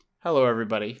Hello,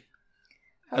 everybody.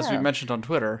 Hello. As we mentioned on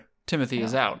Twitter, Timothy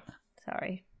is out.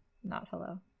 Sorry, not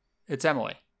hello. It's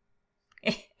Emily.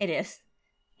 It is.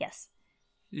 Yes.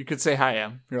 You could say hi,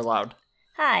 Em. You're allowed.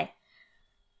 Hi.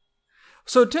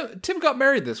 So Tim got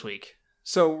married this week.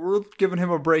 So we're giving him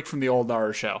a break from the old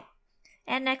Nara show.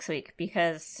 And next week,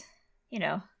 because,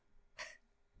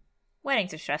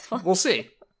 weddings are stressful. We'll see.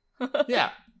 Yeah.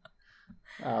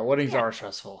 Weddings are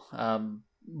stressful.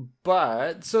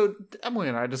 But so Emily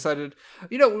and I decided,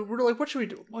 we were like, what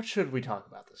should we talk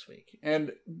about this week?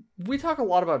 And we talk a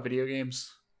lot about video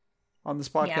games on this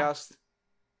podcast. Yeah.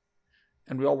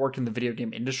 And we all work in the video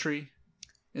game industry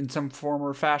in some form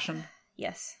or fashion.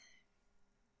 Yes.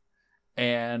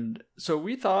 And so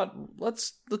we thought,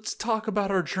 let's talk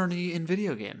about our journey in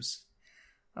video games.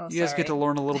 Oh, you guys get to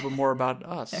learn a little bit more about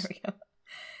us. There we go.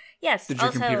 Yes. Did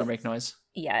your computer make noise?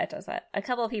 Yeah, it does that. A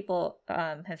couple of people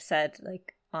have said,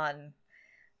 on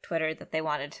Twitter, that they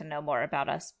wanted to know more about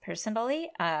us personally.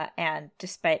 And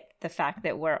despite the fact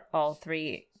that we're all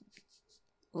three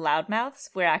loudmouths,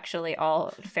 we're actually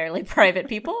all fairly private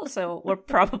people. So we're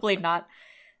probably not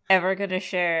ever going to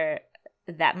share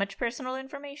that much personal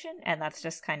information. And that's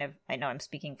just kind of, I know I'm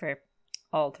speaking for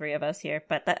all three of us here,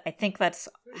 but I think that's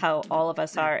how all of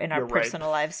us are in our personal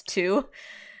lives too.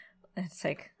 It's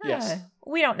like, yes.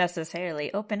 We don't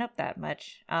necessarily open up that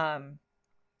much.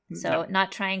 So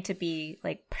not trying to be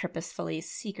purposefully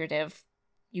secretive.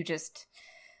 You just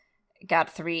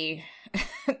got three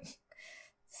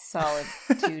solid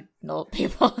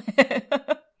people.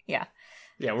 Yeah.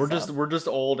 Yeah, we're just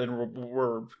old and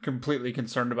we're completely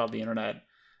concerned about the internet,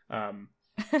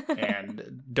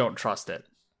 and don't trust it.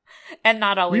 And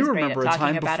not always. We remember great at a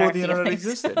time about before the feelings. internet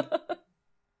existed.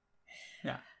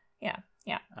 Yeah. Yeah.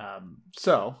 Yeah.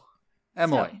 So,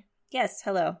 Emily. So, yes.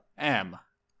 Hello. Em.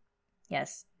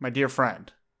 Yes. My dear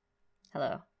friend.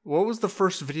 Hello. What was the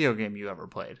first video game you ever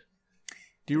played?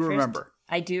 Do you remember?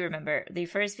 I do remember. The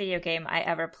first video game I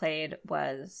ever played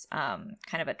was kind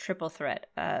of a triple threat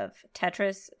of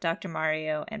Tetris, Dr.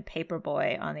 Mario, and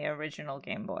Paperboy on the original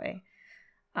Game Boy.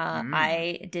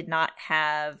 I did not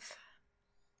have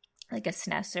a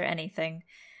SNES or anything.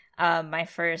 My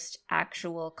first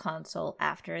actual console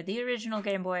after the original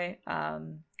Game Boy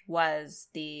was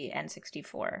the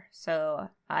N64. So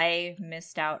I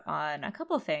missed out on a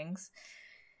couple things,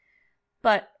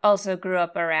 but also grew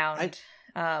up around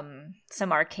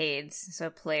some arcades. So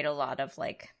played a lot of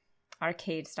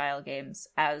arcade style games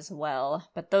as well.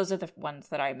 But those are the ones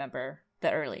that I remember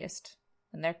the earliest,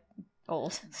 and they're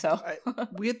old. So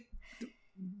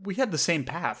we had the same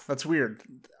path. That's weird.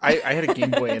 I had a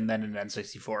Game Boy and then an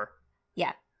N64.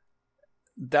 Yeah.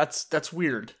 That's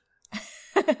weird.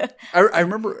 I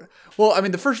remember,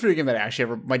 the first video game that I actually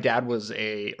ever, my dad was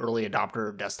a early adopter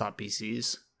of desktop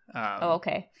PCs.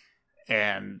 Okay.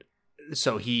 And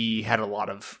so he had a lot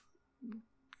of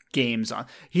games on.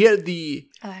 He had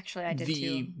actually I did the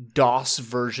too. DOS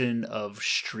version of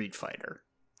Street Fighter.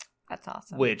 That's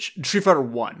awesome. Which, Street Fighter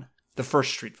 1, the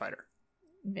first Street Fighter.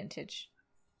 Vintage.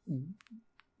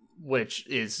 Which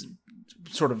is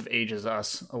sort of ages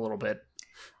us a little bit.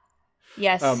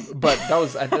 Yes. But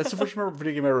that's the first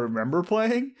video game I remember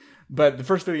playing. But the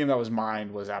first video game that was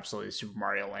mine was absolutely Super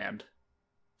Mario Land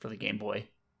for the Game Boy.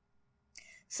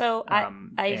 So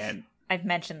I've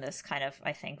mentioned this kind of,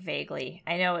 I think, vaguely.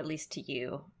 I know at least to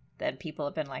you that people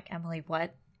have been like, Emily,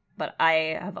 what? But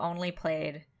I have only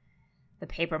played the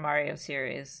Paper Mario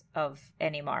series of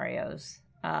any Marios.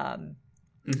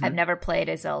 I've never played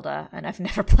a Zelda, and I've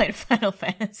never played a Final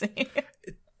Fantasy.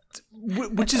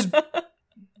 Which is...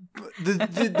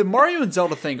 The Mario and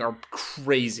Zelda thing are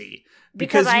crazy.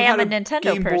 Because I am a Nintendo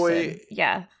Game person. Boy...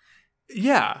 Yeah.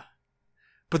 Yeah.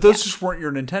 But those just weren't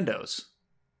your Nintendos.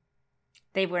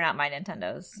 They were not my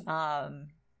Nintendos.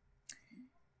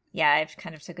 Yeah, I've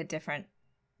kind of took a different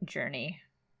journey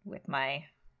with my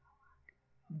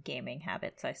gaming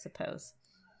habits, I suppose.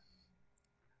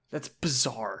 That's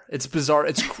bizarre. It's bizarre.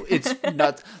 It's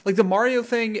nuts. The Mario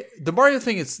thing. The Mario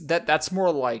thing is that's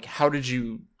more like, how did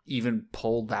you even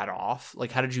pull that off?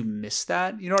 How did you miss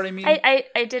that? You know what I mean?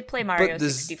 I did play Mario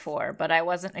 64, but I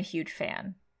wasn't a huge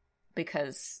fan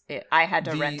because I had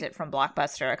to rent it from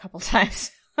Blockbuster a couple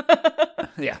times.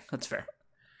 Yeah, that's fair.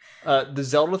 The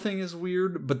Zelda thing is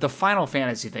weird, but the Final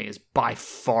Fantasy thing is by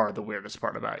far the weirdest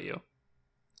part about you.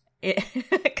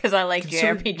 Because I like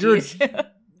JRPGs.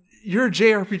 You're a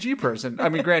JRPG person. I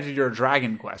mean, granted, you're a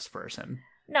Dragon Quest person.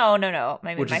 No.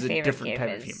 Which my is a favorite different game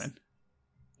type is, of human.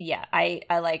 Yeah,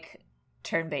 I like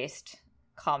turn-based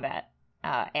combat,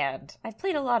 and I've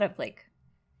played a lot of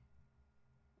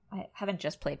I haven't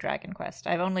just played Dragon Quest.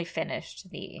 I've only finished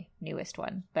the newest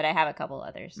one, but I have a couple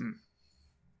others.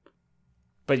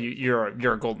 But you're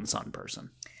a Golden Sun person.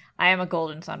 I am a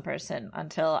Golden Sun person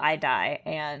until I die,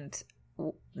 and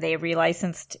they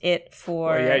relicensed it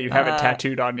for... Well, yeah, you have it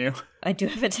tattooed on you. I do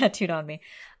have it tattooed on me.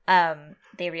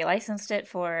 They relicensed it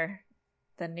for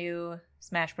the new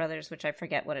Smash Brothers, which I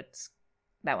forget what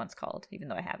that one's called, even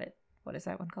though I have it. What is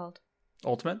that one called?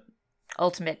 Ultimate,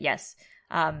 yes.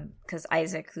 Because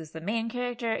Isaac, who's the main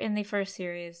character in the first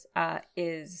series,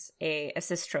 is a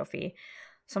assist trophy.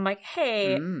 So I'm like,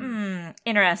 hey,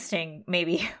 interesting.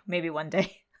 Maybe one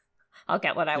day I'll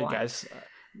get what I want. Guys,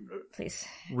 please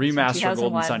remaster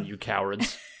Golden Sun, you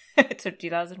cowards. It took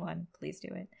 2001. Please do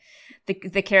it.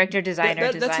 The character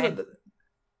designer designed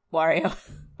Wario,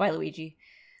 Waluigi.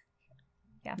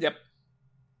 Yeah. Yep.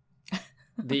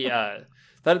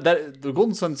 The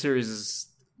Golden Sun series is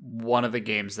one of the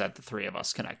games that the three of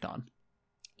us connect on.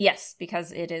 Yes,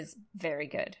 because it is very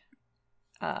good.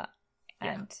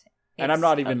 And I'm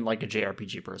not even like a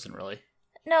JRPG person, really.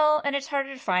 No, and it's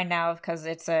harder to find now because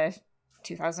it's a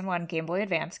 2001 Game Boy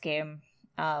Advance game.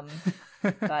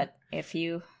 But if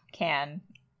you can,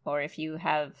 or if you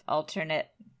have alternate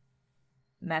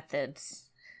methods,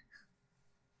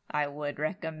 I would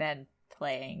recommend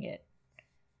playing it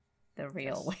the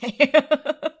real way.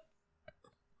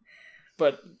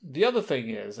 But the other thing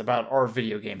is about our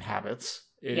video game habits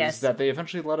is that they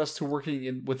eventually led us to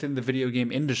working within the video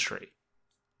game industry.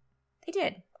 They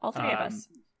did. All three of us.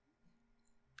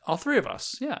 All three of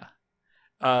us, yeah.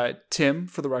 Tim,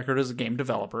 for the record, is a game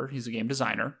developer. He's a game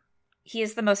designer. He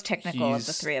is the most technical of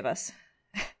the three of us.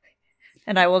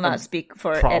 And I will not speak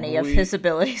for any of his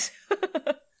abilities.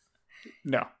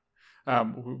 No.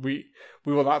 We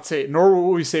will not say, nor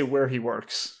will we say where he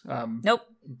works. Nope.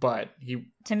 But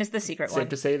Tim is the secret one. Safe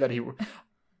to say that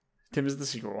Tim is the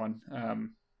secret one.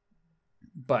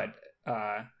 But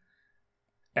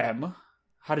Em,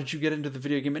 how did you get into the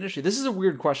video game industry? This is a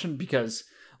weird question because,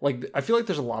 like, I feel like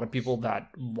there's a lot of people that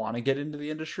want to get into the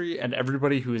industry, and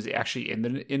everybody who is actually in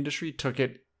the industry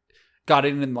got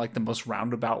in like the most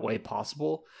roundabout way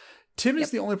possible. Tim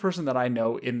is the only person that I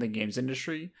know in the games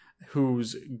industry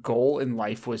whose goal in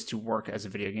life was to work as a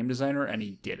video game designer, and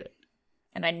he did it.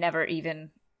 And I never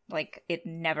even, like, it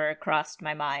never crossed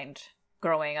my mind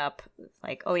growing up,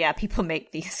 like, oh yeah, people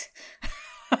make these.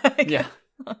 Yeah.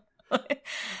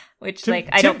 Which, Tim,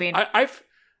 I don't mean...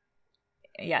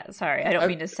 Yeah, sorry. I don't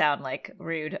mean to sound, like,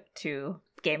 rude to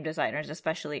game designers,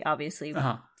 especially, obviously,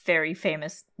 very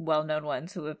famous, well-known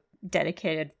ones who have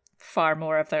dedicated far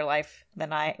more of their life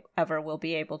than I ever will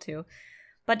be able to.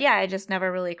 But yeah, it just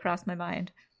never really crossed my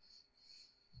mind.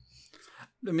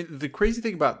 I mean, the crazy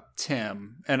thing about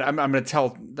Tim, and I'm going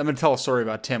to tell a story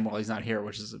about Tim while he's not here,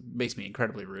 which makes me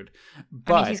incredibly rude.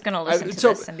 But I mean, he's going to listen to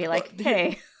this and be like,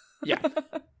 "Hey." Yeah.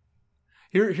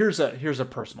 Here's a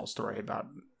personal story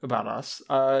about us.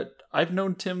 I've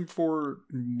known Tim for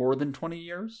more than 20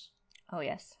 years. Oh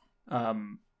yes.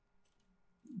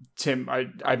 Tim,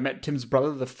 I met Tim's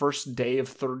brother the first day of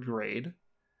third grade.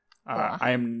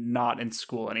 I am not in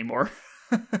school anymore.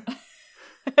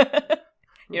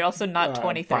 You're also not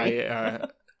 23.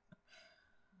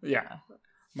 Yeah.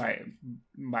 My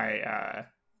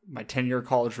 10-year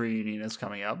college reunion is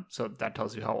coming up, so that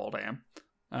tells you how old I am.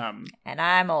 And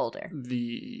I'm older.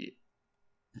 And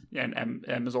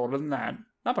M is older than that.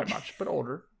 Not by much, but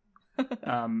older.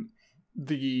 I've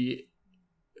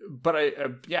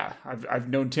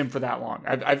known Tim for that long.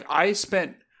 I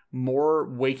spent more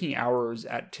waking hours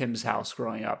at Tim's house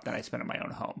growing up than I spent in my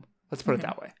own home. Let's put it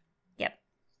that way. Yep.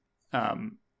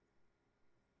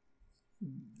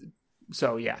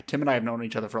 So yeah, Tim and I have known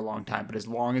each other for a long time, but as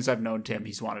long as I've known Tim,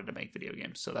 he's wanted to make video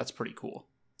games. So that's pretty cool.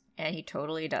 And he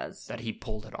totally does. That he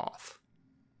pulled it off.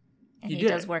 And he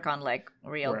does work on, like,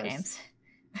 real games.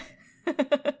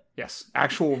 Yes,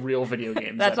 actual real video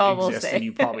games That's that all exist we'll say. and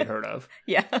you probably heard of.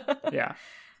 Yeah. Yeah.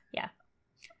 Yeah.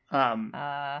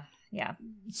 Yeah.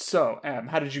 So,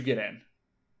 how did you get in?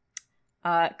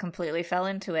 Completely fell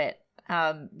into it.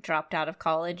 Dropped out of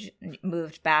college,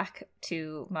 moved back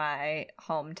to my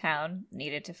hometown,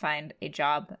 needed to find a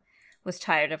job, was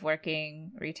tired of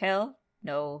working retail.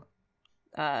 No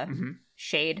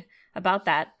shade about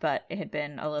that, but it had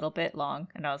been a little bit long,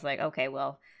 and I was like, okay,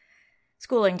 well,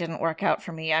 schooling didn't work out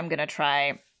for me. I'm going to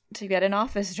try to get an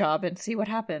office job and see what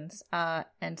happens.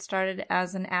 And started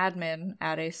as an admin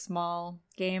at a small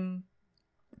game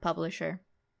publisher.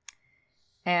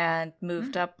 And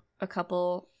moved up a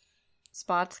couple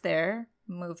spots there.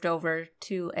 Moved over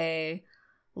to a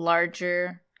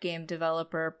larger game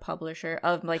developer publisher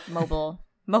of, like,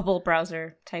 mobile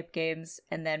browser type games.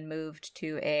 And then moved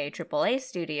to a AAA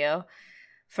studio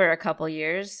for a couple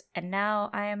years. And now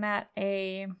I am at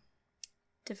a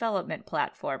development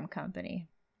platform company.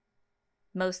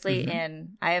 Mostly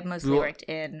Mm-hmm. I have mostly worked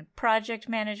in project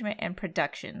management and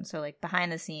production. So like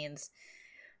behind the scenes,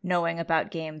 knowing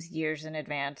about games years in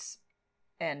advance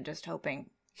and just hoping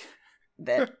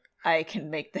that I can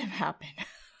make them happen.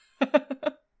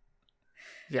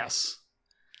 Yes.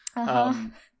 Uh-huh.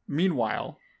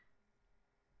 Meanwhile,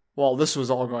 while this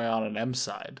was all going on M's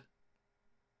side,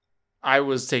 I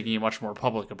was taking a much more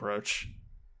public approach.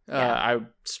 Yeah. I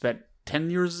spent 10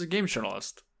 years as a games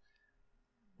journalist,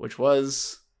 which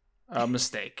was a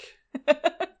mistake.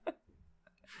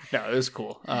 No, it was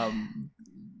cool.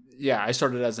 Yeah, I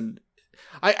started as an...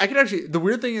 I can actually... The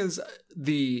weird thing is,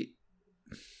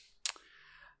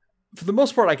 for the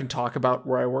most part, I can talk about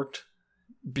where I worked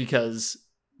because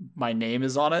my name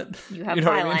is on it. You have know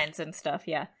what I mean? bylines and stuff,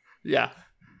 yeah. Yeah.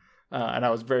 And I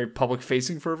was very public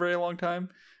facing for a very long time.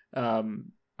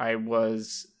 I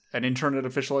was an intern at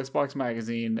Official Xbox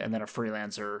Magazine and then a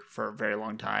freelancer for a very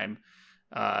long time.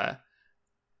 I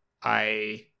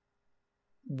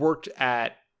worked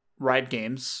at Riot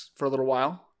Games for a little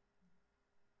while.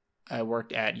 I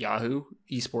worked at Yahoo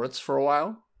Esports for a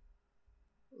while.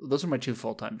 Those are my 2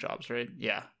 full-time jobs, right?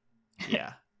 Yeah.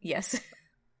 Yeah. Yes.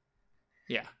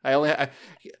 Yeah. I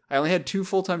only had 2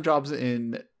 full-time jobs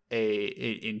in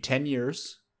 10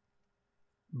 years.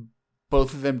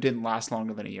 Both of them didn't last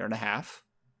longer than a year and a half.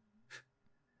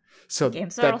 So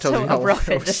games that are also a rough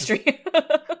industry.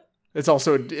 It's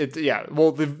also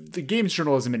well, the games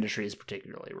journalism industry is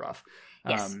particularly rough.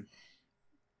 Yes.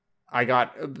 I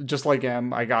got, just like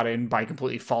I got in by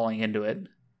completely falling into it.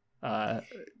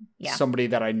 Somebody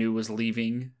that I knew was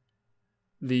leaving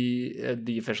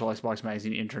the Official Xbox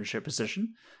Magazine internship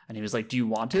position, and he was like, "Do you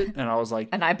want it?" And I was like,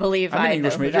 and I believe I'm an I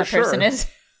English know who major, that person sure. is.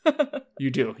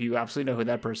 You do. You absolutely know who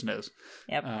that person is.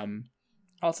 Yep.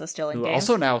 Also still in who games.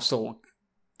 also now still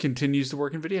continues to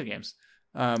work in video games.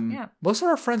 Most of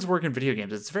our friends work in video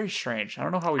games. It's very strange. I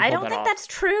don't know how we pulled that off. I don't think that's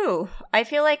true. I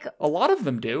feel like a lot of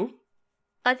them do.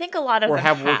 I think a lot of or them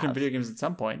have worked in video games at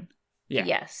some point. Yeah.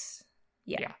 Yes.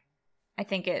 Yeah. I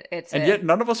think it's and yet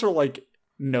none of us are like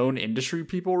known industry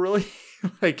people, really.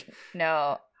 Like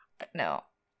no.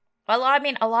 A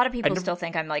lot of people still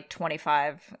think I'm like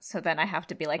 25, so then I have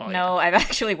to be like, I've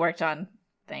actually worked on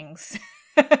things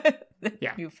that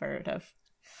you've heard of.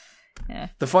 Yeah.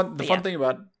 The fun thing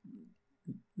about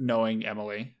knowing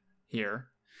Emily here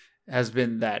has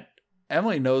been that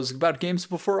Emily knows about games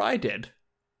before I did.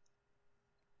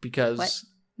 Because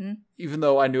even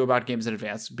though I knew about games in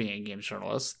advance, being a games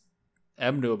journalist,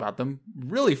 Em knew about them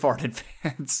really far in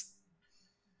advance.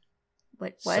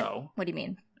 What? So, what do you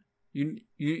mean?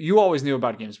 You always knew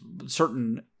about games,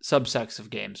 certain subsects of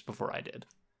games before I did.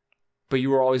 But you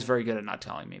were always very good at not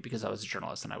telling me because I was a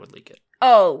journalist and I would leak it.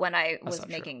 Oh, when I was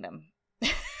making them.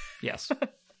 Yes.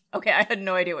 Okay, I had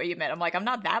no idea what you meant. I'm like, I'm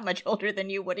not that much older than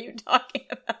you. What are you talking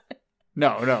about?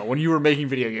 No. When you were making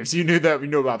video games, you knew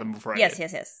about them before I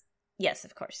did. Yes,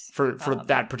 of course. For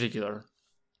that particular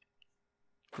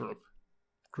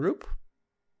group?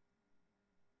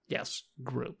 Yes,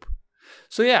 group.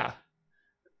 So yeah.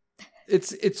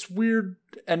 It's weird,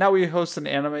 and now we host an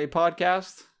anime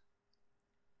podcast.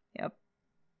 Yep.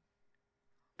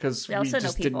 Because we also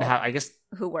just didn't have, I guess,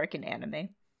 who work in anime.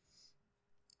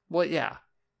 Well, yeah.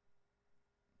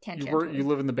 Tangentially. You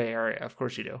live in the Bay Area, of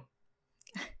course you do.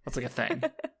 That's like a thing.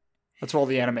 That's where all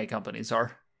the anime companies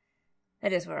are.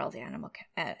 That is where all the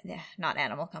not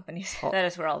animal companies. That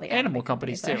is where all the animal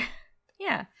companies too.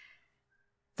 Yeah.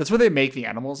 That's where they make the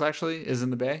animals. Actually, is in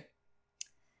the Bay.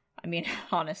 I mean,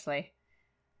 honestly,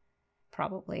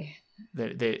 probably.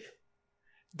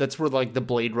 That's where like the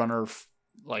Blade Runner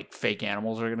like fake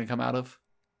animals are going to come out of.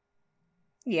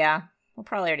 Yeah, we're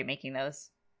probably already making those.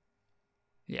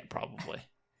 Yeah, probably.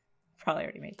 Probably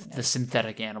already making those. The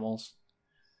synthetic animals.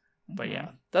 But yeah,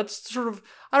 that's sort of,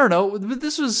 I don't know, but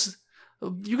this was,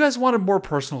 you guys wanted more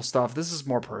personal stuff. This is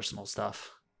more personal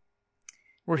stuff.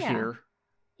 We're here.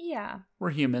 Yeah.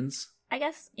 We're humans. I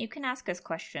guess you can ask us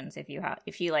questions if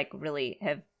you like really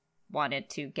have wanted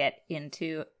to get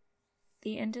into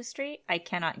the industry. I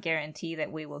cannot guarantee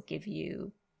that we will give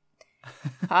you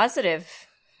positive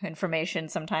information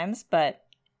sometimes, but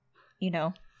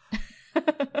nothing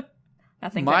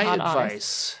but hot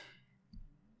advice.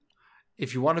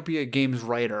 If you want to be a games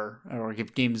writer or a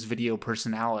games video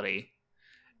personality,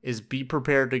 is be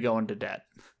prepared to go into debt.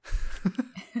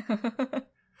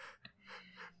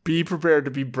 Be prepared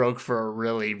to be broke for a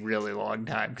really, really long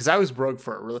time. Because I was broke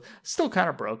still kind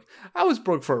of broke. I was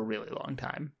broke for a really long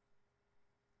time.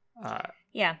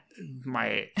 Yeah.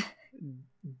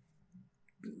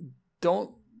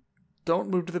 Don't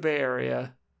move to the Bay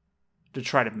Area to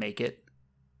try to make it.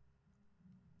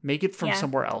 Make it from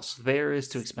somewhere else. There is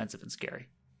too expensive and scary.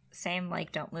 Same,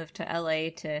 like, don't move to LA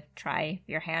to try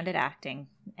your hand at acting.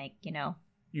 Like, you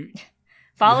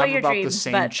follow you have your about dreams, the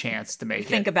same but chance to make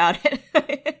think it. about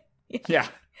it. Yeah.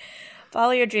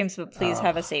 Follow your dreams, but please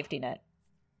have a safety net.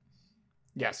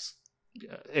 Yes.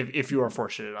 If you are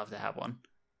fortunate enough to have one.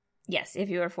 Yes, if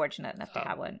you are fortunate enough to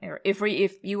have one. Or if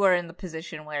you are in the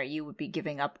position where you would be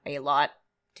giving up a lot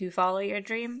to follow your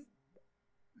dream,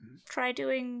 try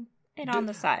doing it on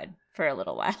the side for a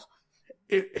little while.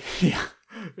 Yeah.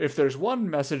 If there's one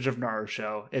message of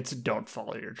Naruto, it's don't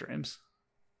follow your dreams.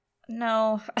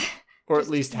 No. Or at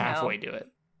least halfway do it.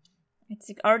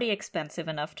 It's already expensive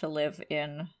enough to live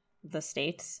in the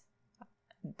States.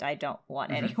 I don't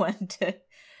want anyone to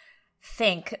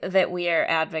think that we are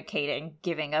advocating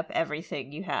giving up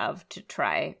everything you have to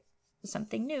try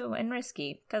something new and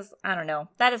risky. Because, I don't know,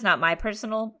 that is not my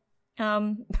personal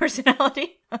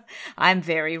personality. I'm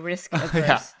very risk averse.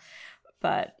 Yeah.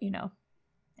 But,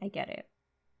 I get it.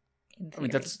 I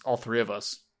mean, that's all three of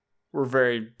us. We're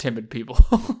very timid people.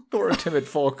 We're a timid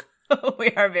folk. We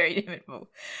are very timid folk.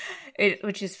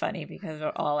 Which is funny because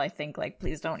we're all, I think, like,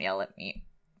 please don't yell at me.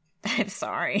 I'm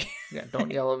sorry. Yeah,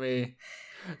 don't yell at me.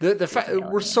 The fact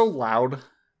we're so loud.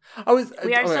 We are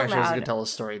so loud. I was gonna tell a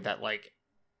story that, like.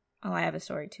 Oh, I have a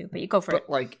story too, but you go for it.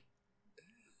 But, like,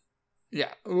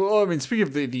 yeah. Well, I mean, speaking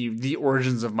of the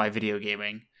origins of my video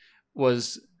gaming,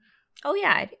 was. Oh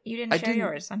yeah, you didn't share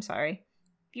yours. I'm sorry.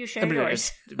 You shared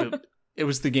yours. It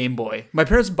was the Game Boy. My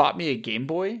parents bought me a Game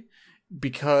Boy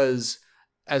because,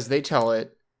 as they tell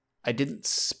it, I didn't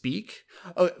speak.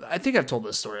 Oh, I think I've told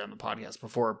this story on the podcast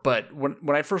before, but when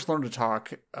I first learned to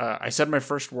talk, I said my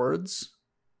first words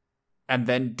and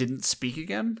then didn't speak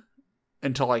again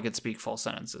until I could speak full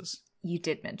sentences. You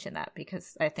did mention that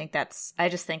because I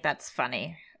just think that's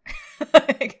funny.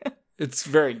 It's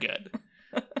very good.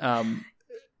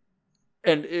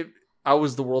 I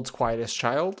was the world's quietest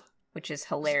child. Which is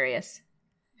hilarious.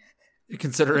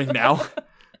 Considering now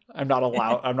I'm not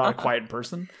a quiet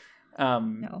person.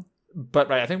 No.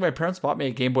 But I think my parents bought me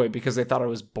a Game Boy because they thought I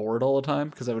was bored all the time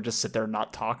because I would just sit there and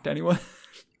not talk to anyone.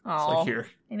 Oh, like, here.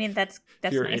 I mean, that's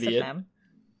nice idiot. of them.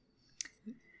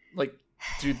 Like,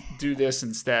 do this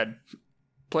instead.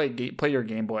 Play your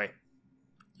Game Boy.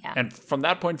 Yeah. And from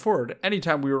that point forward,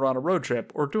 anytime we were on a road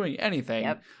trip or doing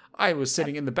anything, I was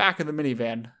sitting in the back of the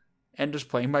minivan and just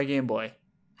playing my Game Boy.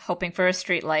 Hoping for a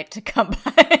street light to come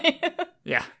by.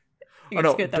 Yeah.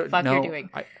 What the fuck you're doing.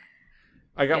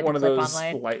 I got one of those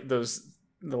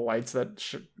the lights that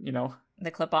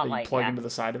the clip-on light, plug into the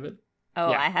side of it.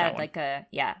 Oh, yeah, I had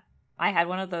I had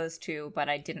one of those too, but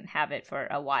I didn't have it for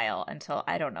a while until,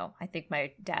 I don't know, I think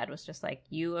my dad was just like,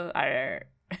 you are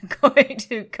going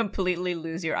to completely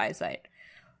lose your eyesight.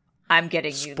 I'm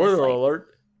getting you this light.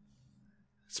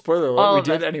 Spoiler alert, we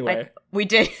did anyway. We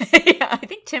did. Yeah, I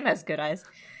think Tim has good eyes.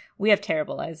 We have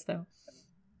terrible eyes, though.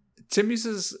 Tim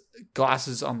uses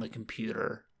glasses on the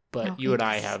computer, but you and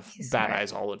I have bad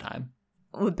eyes all the time.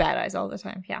 With bad eyes all the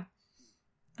time, yeah.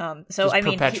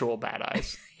 Perpetual bad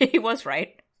eyes. He was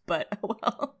right, but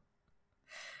well,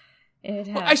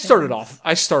 I started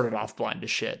off blind as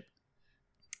shit.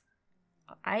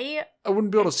 I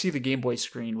wouldn't be able to see the Game Boy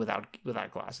screen without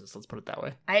glasses. Let's put it that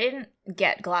way. I didn't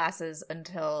get glasses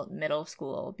until middle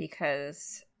school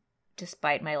because,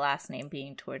 despite my last name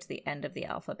being towards the end of the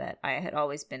alphabet, I had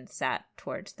always been sat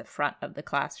towards the front of the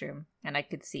classroom, and I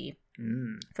could see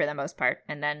for the most part.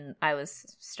 And then I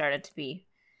started to be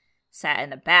sat in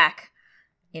the back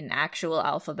in actual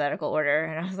alphabetical order,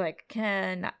 and I was like,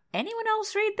 "Can anyone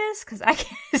else read this? Because I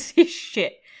can't see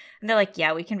shit." And they're like,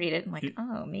 "Yeah, we can read it." I'm like,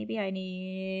 "Oh, maybe I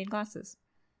need glasses."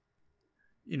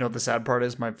 You know, the sad part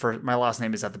is my last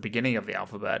name is at the beginning of the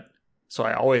alphabet, so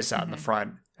I always sat in the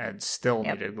front and still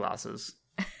needed glasses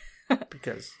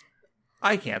because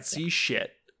I can't see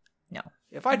shit. No.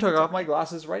 If I took off my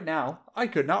glasses right now, I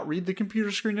could not read the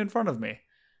computer screen in front of me.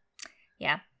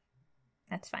 Yeah,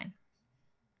 that's fine.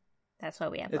 That's why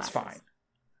we have glasses. It's fine.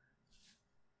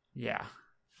 Yeah.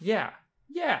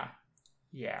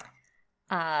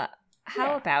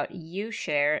 How about you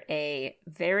share a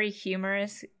very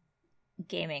humorous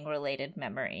gaming-related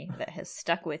memory that has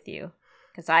stuck with you?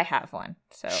 Because I have one.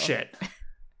 So shit.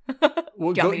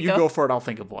 Well, you go for it. I'll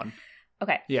think of one.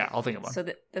 Okay. Yeah, I'll think of one. So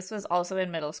this was also in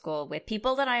middle school with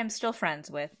people that I am still friends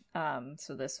with.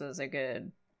 So this was a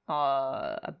good,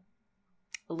 a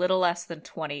little less than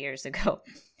 20 years ago.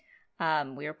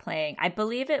 We were playing, I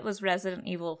believe it was Resident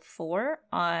Evil 4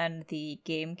 on the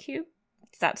GameCube.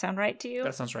 Does that sound right to you?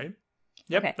 That sounds right.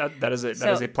 Yep, okay. That is it.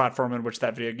 That is a platform in which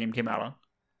that video game came out on.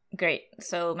 Great.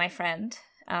 So my friend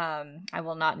I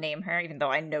will not name her, even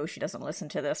though I know she doesn't listen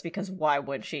to this, because why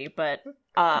would she? But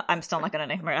I'm still not going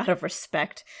to name her out of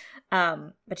respect.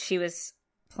 But she was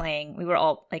playing. We were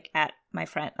all like at my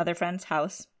other friend's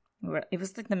house. It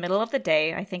was like the middle of the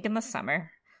day, I think in the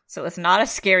summer. So it's not a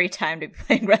scary time to be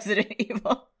playing Resident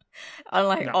Evil.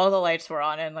 Unlike all the lights were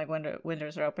on and like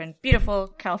windows are open. Beautiful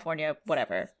California,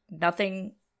 whatever.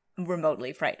 Nothing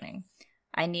remotely frightening.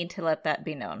 I need to let that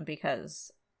be known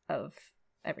because of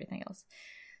everything else.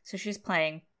 So she's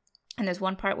playing, and there's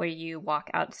one part where you walk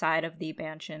outside of the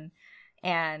mansion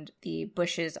and the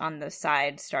bushes on the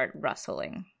side start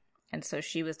rustling. And so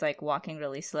she was like walking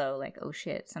really slow, like, oh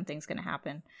shit, something's gonna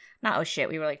happen. Not oh shit,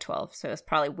 we were like 12, so it was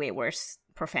probably way worse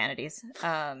profanities.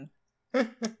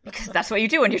 Because that's what you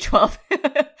do when you're 12.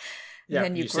 Yeah,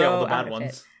 then you say all the bad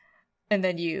ones. It. And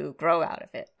then you grow out of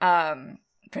it,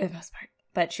 for the most part.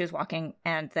 But she was walking,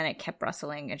 and then it kept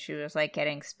rustling, and she was like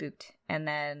getting spooked. And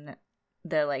then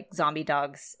the like zombie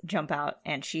dogs jump out,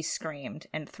 and she screamed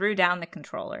and threw down the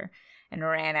controller and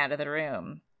ran out of the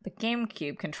room. The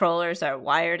GameCube controllers are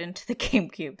wired into the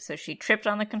GameCube, so she tripped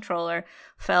on the controller,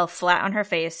 fell flat on her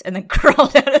face, and then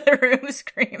crawled out of the room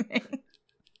screaming.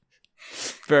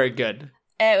 Very good.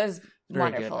 It was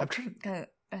Very wonderful.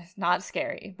 It's not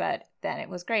scary, but then it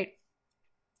was great.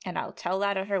 And I'll tell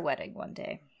that at her wedding one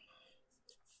day.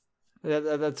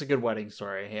 That's a good wedding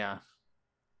story, yeah.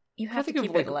 You have to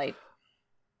keep it light.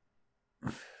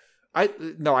 I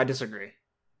disagree.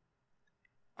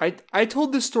 I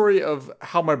told this story of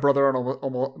how my brother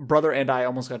and I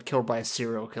almost got killed by a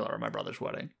serial killer at my brother's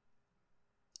wedding.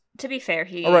 To be fair,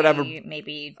 he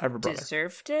maybe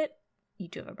deserved it. You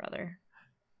do have a brother.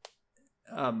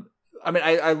 I mean,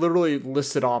 I literally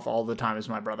listed off all the times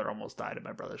my brother almost died at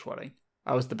my brother's wedding.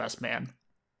 I was the best man.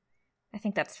 I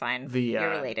think that's fine. You're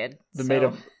related.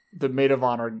 The maid of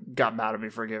honor got mad at me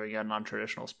for giving a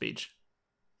non-traditional speech.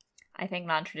 I think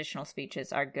non-traditional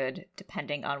speeches are good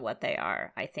depending on what they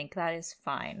are. I think that is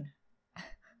fine.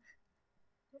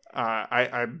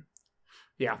 I've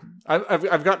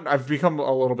become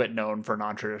a little bit known for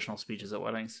non-traditional speeches at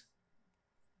weddings.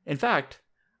 In fact,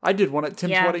 I did one at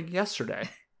Tim's wedding yesterday.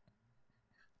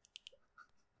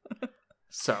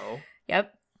 So.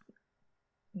 Yep.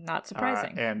 Not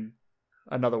surprising. And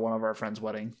another one of our friends'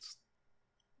 weddings.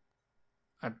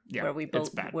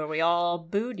 Where we all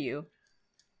booed you.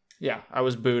 Yeah, I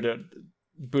was booed at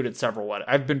several weddings.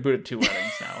 I've been booed at 2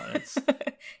 weddings now. And it's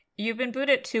You've been booed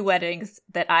at 2 weddings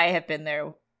that I have been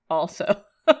there also.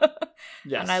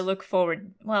 Yes. And I look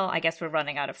forward. Well, I guess we're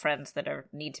running out of friends that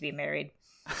need to be married.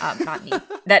 Not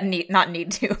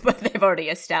need to, but they've already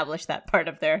established that part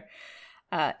of their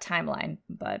timeline.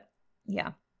 But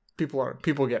yeah,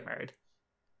 people get married.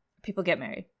 People get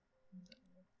married,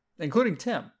 including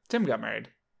Tim. Tim got married.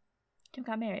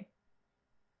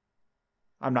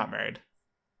 I'm not married.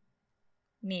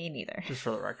 Me neither. Just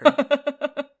for the record.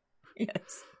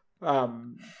 Yes.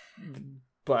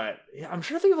 But yeah, I'm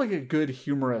trying to think of like a good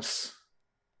humorous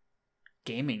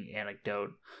gaming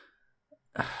anecdote.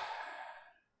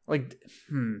 Or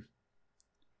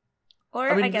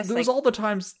I guess there was all the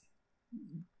times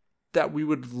that we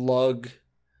would lug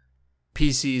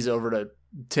PCs over to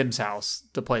Tim's house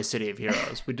to play City of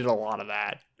Heroes. We did a lot of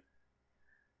that,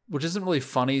 which isn't really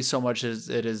funny so much as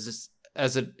it is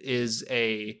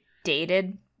a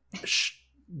dated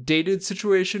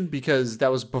situation, because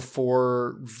that was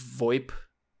before VoIP,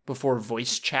 before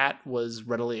voice chat was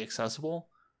readily accessible.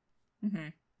 Mm-hmm.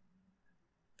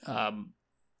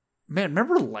 Man,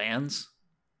 remember LANs?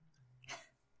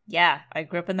 Yeah, I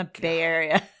grew up in the Bay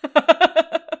Area.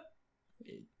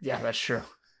 Yeah, that's true.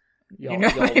 You know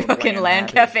how many fucking LAN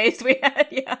cafes we had?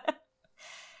 Yeah.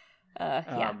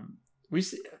 Yeah.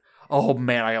 Oh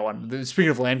man, I got one.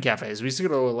 Speaking of LAN cafes, we used to go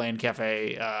to a LAN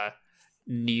cafe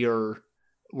near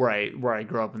where I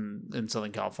grew up in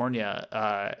Southern California,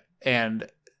 and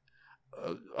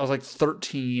I was like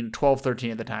 13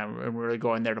 at the time, and we were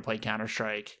going there to play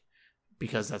Counter-Strike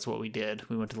because that's what we did.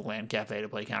 We went to the LAN cafe to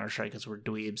play Counter-Strike because we're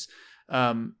dweebs.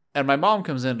 And my mom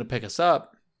comes in to pick us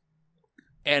up,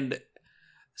 and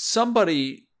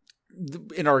somebody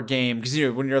in our game, because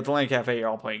when you're at the LAN cafe, you're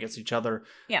all playing against each other.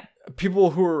 Yeah. People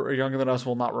who are younger than us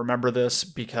will not remember this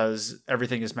because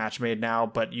everything is match made now,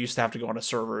 but you used to have to go into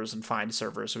servers and find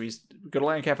servers. So we used to go to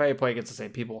LAN cafe, play against the same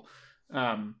people.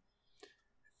 And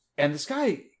this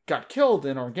guy got killed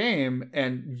in our game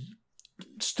and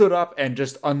stood up and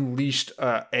just unleashed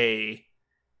a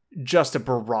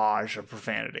barrage of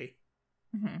profanity.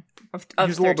 Mm-hmm. Of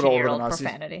he's a little bit older than us.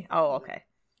 Profanity. Oh, okay.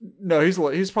 No,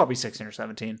 he's probably 16 or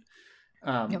 17.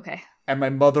 Okay. And my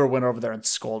mother went over there and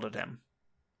scolded him.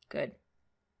 Good.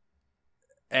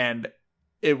 And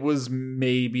it was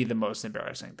maybe the most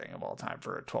embarrassing thing of all time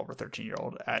for a 12 or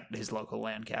 13-year-old at his local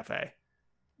LAN cafe.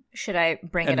 Should I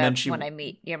bring it up when I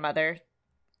meet your mother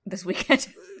this weekend?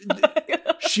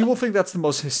 She will think that's the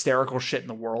most hysterical shit in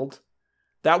the world.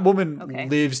 That woman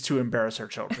lives to embarrass her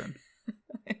children.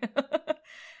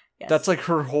 Yes. That's like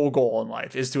her whole goal in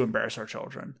life is to embarrass her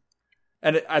children.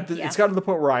 And it's gotten to the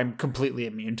point where I'm completely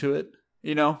immune to it,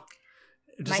 you know?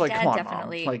 Just my like, dad come on,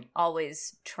 definitely Mom. Like,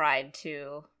 always tried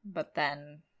to, but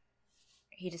then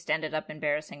he just ended up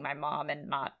embarrassing my mom and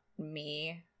not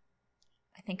me.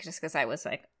 I think just because I was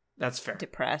like, that's fair.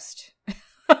 Depressed.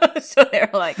 So they're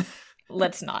like,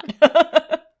 let's not.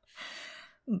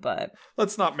 But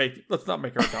let's not make our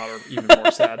daughter even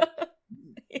more sad.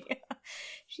 Yeah.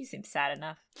 She seems sad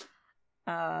enough.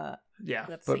 Yeah,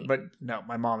 but no,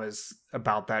 my mom is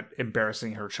about that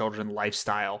embarrassing her children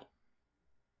lifestyle.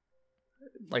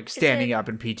 Like standing up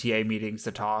in PTA meetings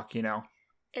to talk, you know.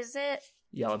 Is it?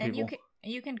 Yell at people.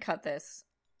 You can cut this.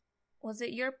 Was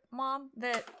it your mom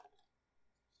that,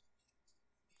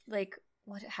 like,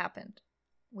 what happened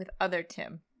with other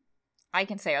Tim? I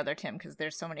can say other Tim because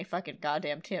there's so many fucking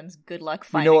goddamn Tims. Good luck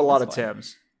finding We know a lot of one.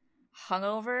 Tims.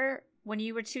 Hungover when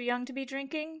you were too young to be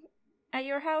drinking at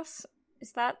your house?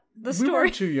 Is that the story? We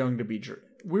weren't too young to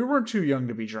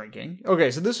be drinking.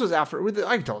 Okay, so this was after.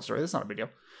 I can tell a story. That's not a big deal.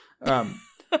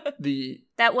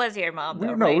 That was your mom,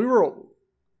 though, no, right?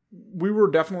 we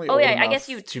were definitely. Oh old yeah, I enough guess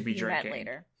you to be drinking met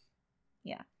later.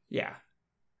 Yeah. Yeah.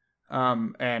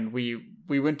 And we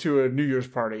went to a New Year's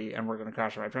party, and we're going to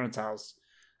crash at my parents' house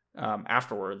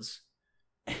afterwards,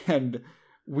 and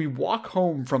we walk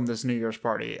home from this New Year's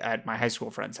party at my high school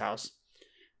friend's house,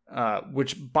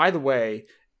 which, by the way,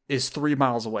 is 3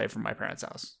 miles away from my parents'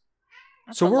 house.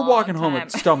 That's so we're walking time.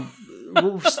 home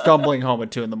we're stumbling home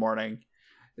at 2 a.m.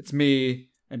 It's me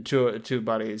and two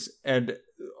buddies, and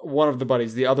one of the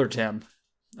buddies, the other Tim,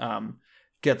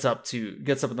 gets up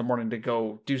in the morning to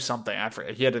go do something. I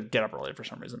forget. He had to get up early for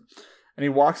some reason, and he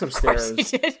walks upstairs. Of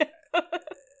course he did.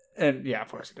 And yeah, of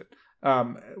course he did.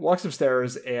 Walks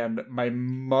upstairs, and my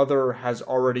mother has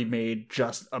already made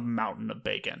just a mountain of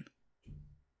bacon.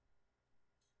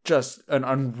 Just an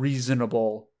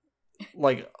unreasonable,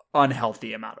 like,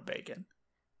 unhealthy amount of bacon.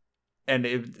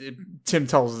 And Tim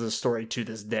tells this story to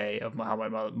this day of how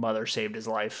my mother saved his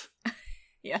life.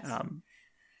 Yes.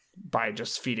 By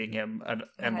just feeding him an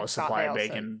endless supply of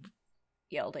bacon.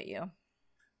 Yelled at you.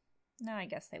 No, I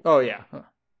guess they would. Oh, yeah.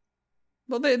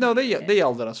 Well, they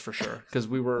yelled at us for sure, because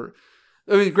we were...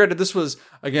 I mean, granted, this was,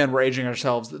 again, we're aging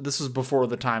ourselves. This was before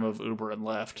the time of Uber and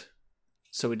Lyft,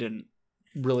 so we didn't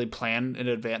really plan in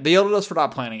advance. They yelled at us for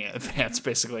not planning in advance,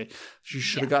 basically. You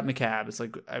should have gotten a cab. It's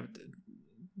like,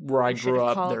 where I grew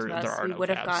up, there are no cabs. We would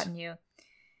have gotten you.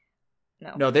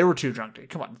 No, they were too drunk.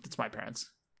 Come on, it's my parents.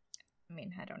 I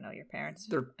mean, I don't know your parents.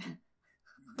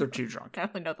 They're too drunk. I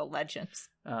only know the legends.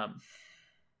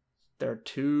 They're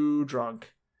too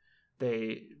drunk.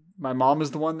 My mom is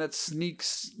the one that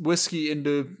sneaks whiskey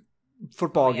into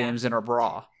football games in her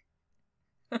bra.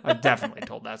 I definitely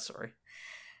told that story.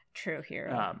 True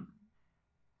hero.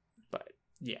 But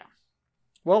yeah.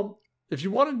 Well, if you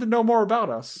wanted to know more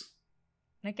about us,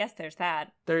 I guess there's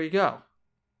that. There you go.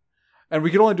 And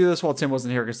we could only do this while Tim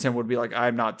wasn't here, because Tim would be like,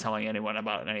 I'm not telling anyone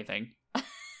about anything.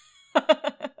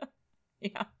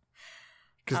 Yeah.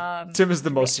 Because Tim is the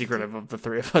most secretive of the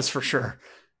three of us, for sure.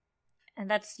 And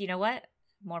that's, you know what?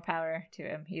 More power to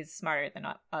him. He's smarter than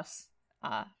us.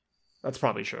 That's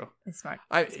probably true. He's smarter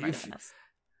than us.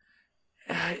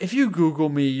 If you Google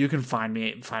me, you can find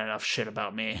enough shit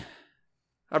about me.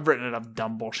 I've written enough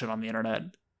dumb bullshit on the internet.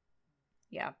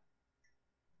 Yeah.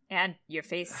 And your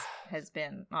face has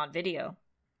been on video.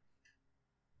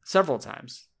 Several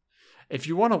times. If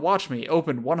you want to watch me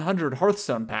open 100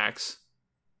 Hearthstone packs,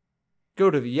 go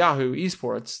to the Yahoo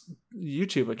Esports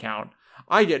YouTube account.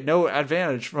 I get no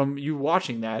advantage from you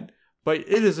watching that, but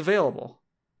it is available.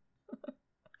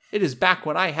 It is back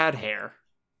when I had hair.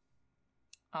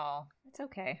 Oh, it's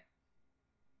okay.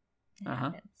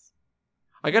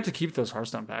 I got to keep those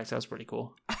Hearthstone packs. That was pretty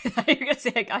cool. I thought you were going to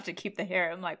say I got to keep the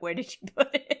hair. I'm like, where did you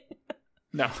put it?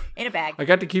 No. In a bag. I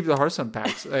got to keep the Hearthstone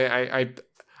packs. That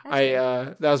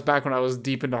was back when I was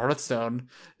deep into Hearthstone.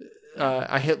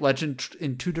 I hit Legend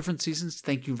in 2 different seasons.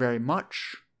 Thank you very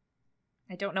much.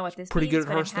 I don't know what this pretty means, good at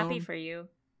but Hearthstone. I'm happy for you.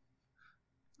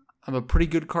 I'm a pretty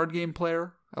good card game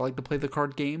player. I like to play the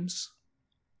card games.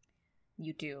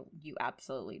 You do. You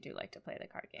absolutely do like to play the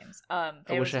card games. I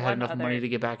wish I had enough money to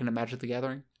get back into Magic the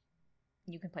Gathering.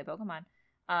 You can play Pokemon.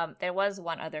 There was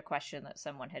one other question that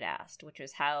someone had asked, which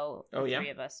was how the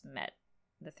three of us met.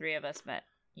 The three of us met.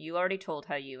 You already told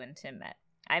how you and Tim met.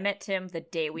 I met Tim the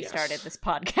day we started this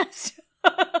podcast.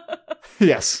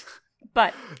 Yes.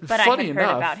 But I Funny had heard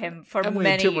enough, about him for Emily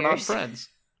many and Tim years. were not friends.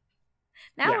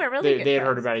 Now we're really good They had friends.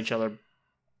 heard about each other.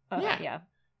 Yeah.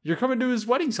 You're coming to his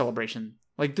wedding celebration,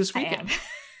 like this I weekend. am.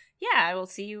 Yeah, I will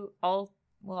see you all.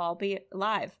 We'll all be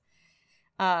live.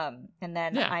 And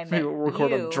then I met maybe we'll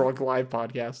record you. a drunk live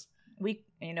podcast. We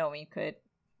could.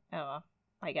 Oh,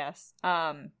 I guess.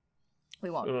 We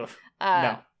won't. Ugh. No.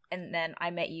 No. And then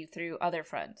I met you through other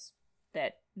friends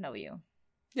that know you.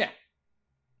 Yeah.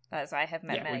 As I have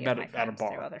met Yeah, many we of met my at a friends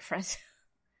bar. through other friends.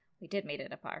 We did meet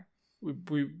at a bar. We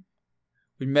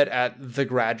met at The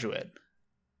Graduate.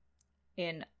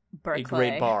 In Berkeley. A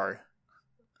great bar.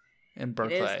 In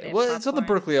Berkeley. They have It's on the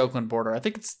popcorn. Berkeley-Oakland border. I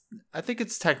think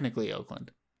it's technically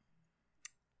Oakland.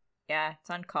 Yeah, it's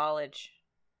on College.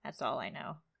 That's all I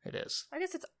know. It is. I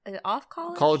guess it's off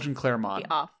College? College in Claremont. Be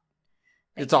off.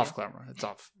 It's off Claremont. It's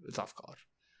off College.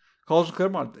 College in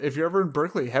Claremont. If you're ever in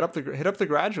Berkeley, hit up the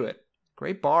Graduate.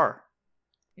 Great bar.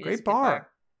 It is a Great good bar.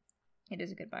 It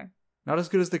is a good bar. Not as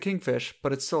good as the Kingfish,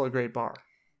 but it's still a great bar.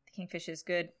 The Kingfish is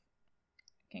good.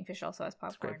 Kingfish also has It's a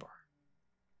popcorn. great bar.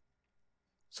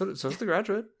 So is the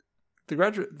Graduate. The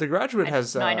Graduate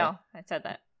has. No, I know. I said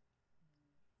that.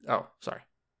 Oh, sorry.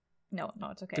 No,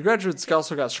 it's okay. The Graduate's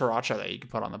also got sriracha that you can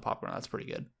put on the popcorn. That's pretty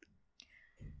good.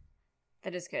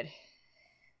 That is good.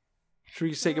 Should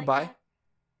we say I like goodbye? that.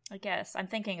 I guess. I'm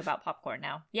thinking about popcorn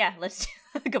now. Yeah, let's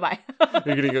goodbye.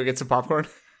 You're gonna go get some popcorn.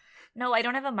 No, I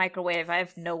don't have a microwave. I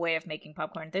have no way of making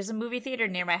popcorn. There's a movie theater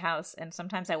near my house, and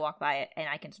sometimes I walk by it and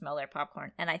I can smell their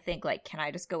popcorn. And I think, like, can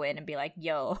I just go in and be like,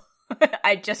 yo,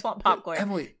 I just want popcorn.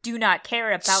 Emily, Do not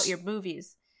care about your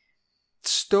movies.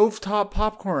 stovetop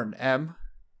popcorn.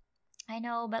 I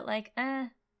know, but like,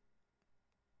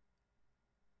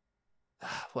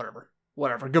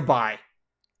 Whatever. Goodbye.